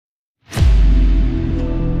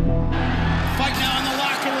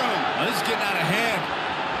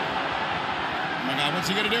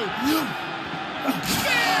No!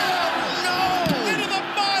 Into the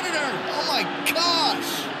monitor! Oh my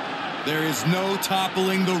gosh! There is no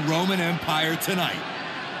toppling the Roman Empire tonight.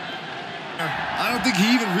 I don't think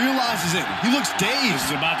he even realizes it. He looks dazed. This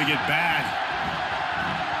is about to get bad.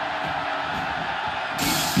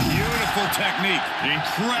 Beautiful technique.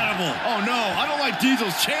 Incredible. Oh, no. I don't like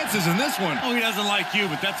Diesel's chances in this one. Oh, he doesn't like you,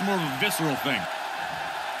 but that's more of a visceral thing.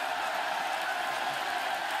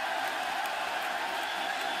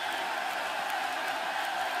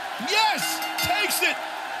 Yes! Takes it!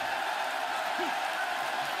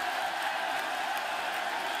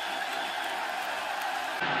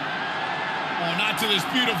 Oh, not to this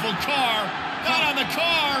beautiful car. Not on the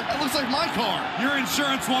car. That looks like my car. Your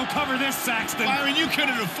insurance won't cover this, Saxton. Byron, you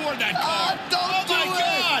couldn't afford that car. Oh, my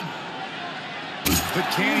God. But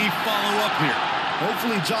can he follow up here?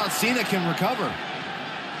 Hopefully John Cena can recover.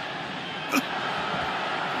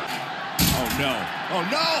 Oh, no. Oh,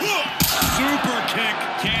 no. Super kick.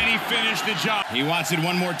 Can he finish the job? He wants it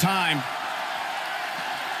one more time.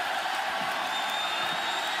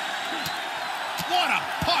 What a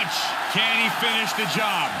punch. Can he finish the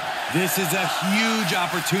job? This is a huge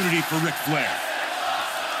opportunity for Ric Flair.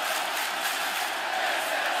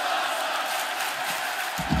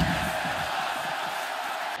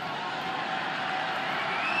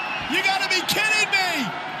 You gotta be kidding me!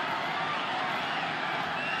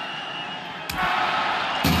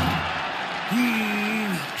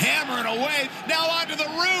 Hammering away, now onto the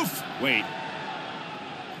roof! Wait.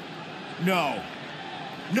 No.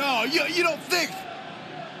 No, you don't think...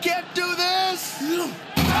 Can't do this! Oh,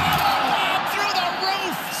 through the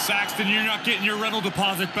roof! Saxton, you're not getting your rental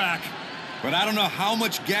deposit back. But I don't know how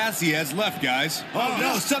much gas he has left, guys. Oh,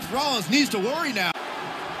 no, Seth Rollins needs to worry now.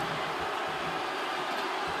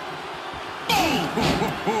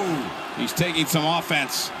 He's taking some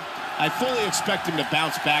offense. I fully expect him to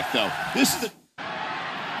bounce back, though. This is the...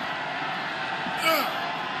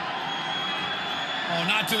 Oh,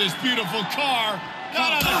 not to this beautiful car.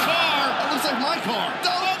 Not on the car. That looks like my car.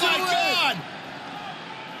 Oh, my God.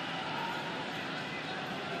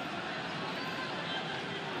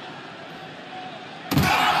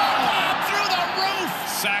 Through the roof.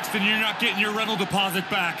 Saxton, you're not getting your rental deposit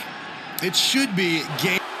back. It should be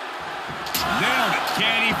game. Nailed it.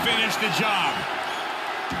 Can he finish the job?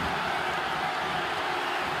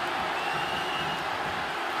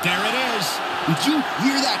 There it is. Did you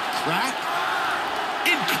hear that crack?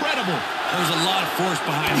 Incredible. There's a lot of force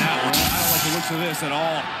behind that one. I don't like the looks of this at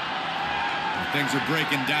all. Things are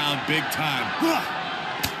breaking down big time. Oh,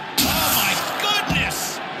 my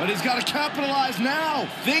goodness. But he's got to capitalize now.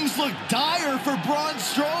 Things look dire for Braun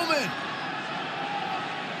Strowman.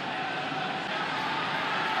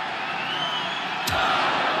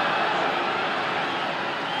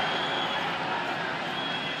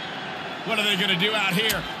 What are they going to do out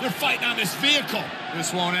here? They're fighting on this vehicle.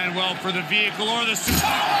 This won't end well for the vehicle or the... Through the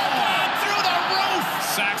roof!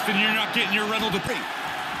 Saxton, you're not getting your rental deposit.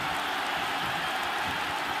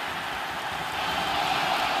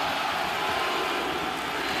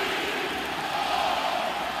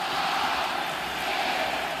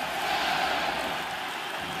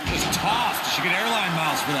 Just tossed. She get airline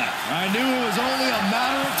miles for that. I knew it was only a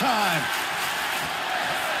matter of time.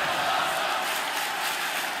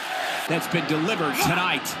 That's been delivered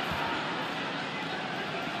tonight.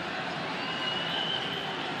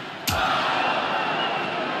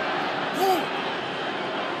 Through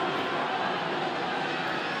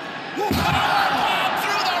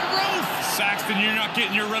the roof! Saxton, you're not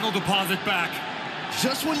getting your rental deposit back.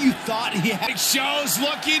 Just when you thought he had... Big Show's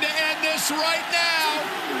looking to end this right now.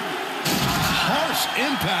 Harsh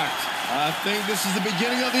impact. I think this is the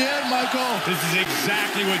beginning of the end, Michael. This is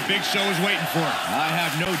exactly what Big Show is waiting for. I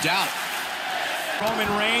have no doubt.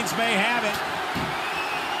 Roman Reigns may have it.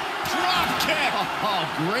 Drop kick. Oh,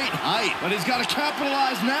 great height. But he's got to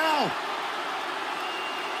capitalize now.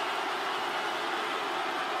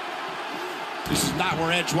 This is not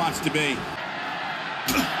where Edge wants to be.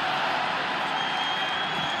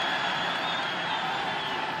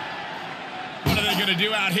 What are they going to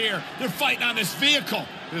do out here? They're fighting on this vehicle.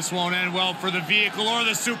 This won't end well for the vehicle or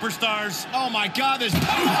the superstars. Oh, my God. This... through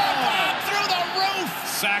the roof.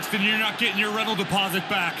 Saxton, you're not getting your rental deposit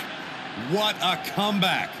back. What a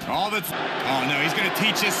comeback. Oh, no, he's going to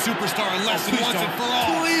teach this superstar a lesson once and for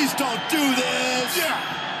all. Please don't do this. Yeah.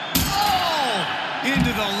 Oh!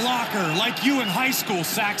 Into the locker like you in high school,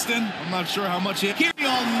 Saxton. I'm not sure how much he... Here we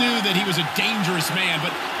all knew that he was a dangerous man,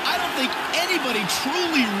 but I don't think anybody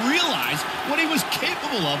truly realized what he was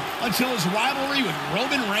capable of until his rivalry with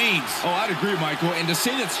Roman Reigns. Oh, I'd agree, Michael. And to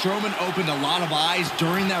say that Strowman opened a lot of eyes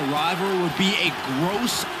during that rivalry would be a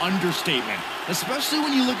gross understatement, especially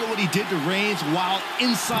when you look at what he did to Reigns while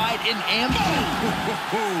inside an ambulance.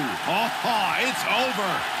 Oh, it's over.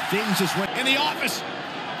 Things just went... In the office.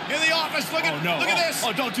 In the office, look at this.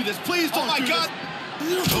 Oh, don't do this. Please don't do God.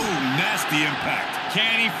 this. Oh, nasty impact.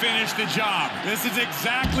 Can he finish the job? This is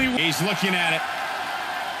exactly what He's looking at it.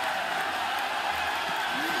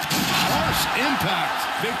 Harsh impact.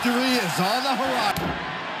 Victory is on the horizon.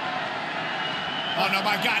 Oh, no,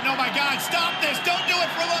 my God. Stop this. Don't do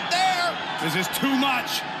it from up there. This is too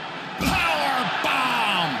much. Power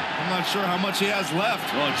bomb. I'm not sure how much he has left.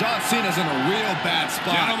 Well, John Cena's in a real bad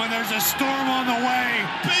spot. Gentlemen, there's a storm on the way.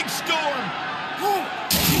 Big storm.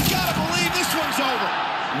 You gotta believe this one's over.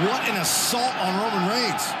 What an assault on Roman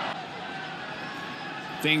Reigns.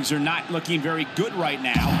 Things are not looking very good right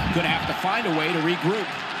now. Gonna have to find a way to regroup.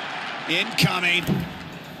 Incoming.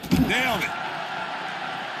 Nailed it.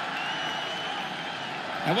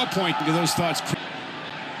 At what point do those thoughts...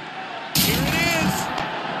 Here it is.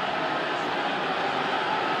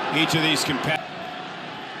 Each of these competitors...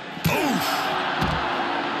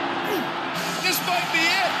 This might be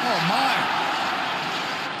it. Oh, my.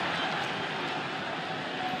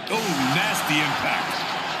 Oh, nasty impact.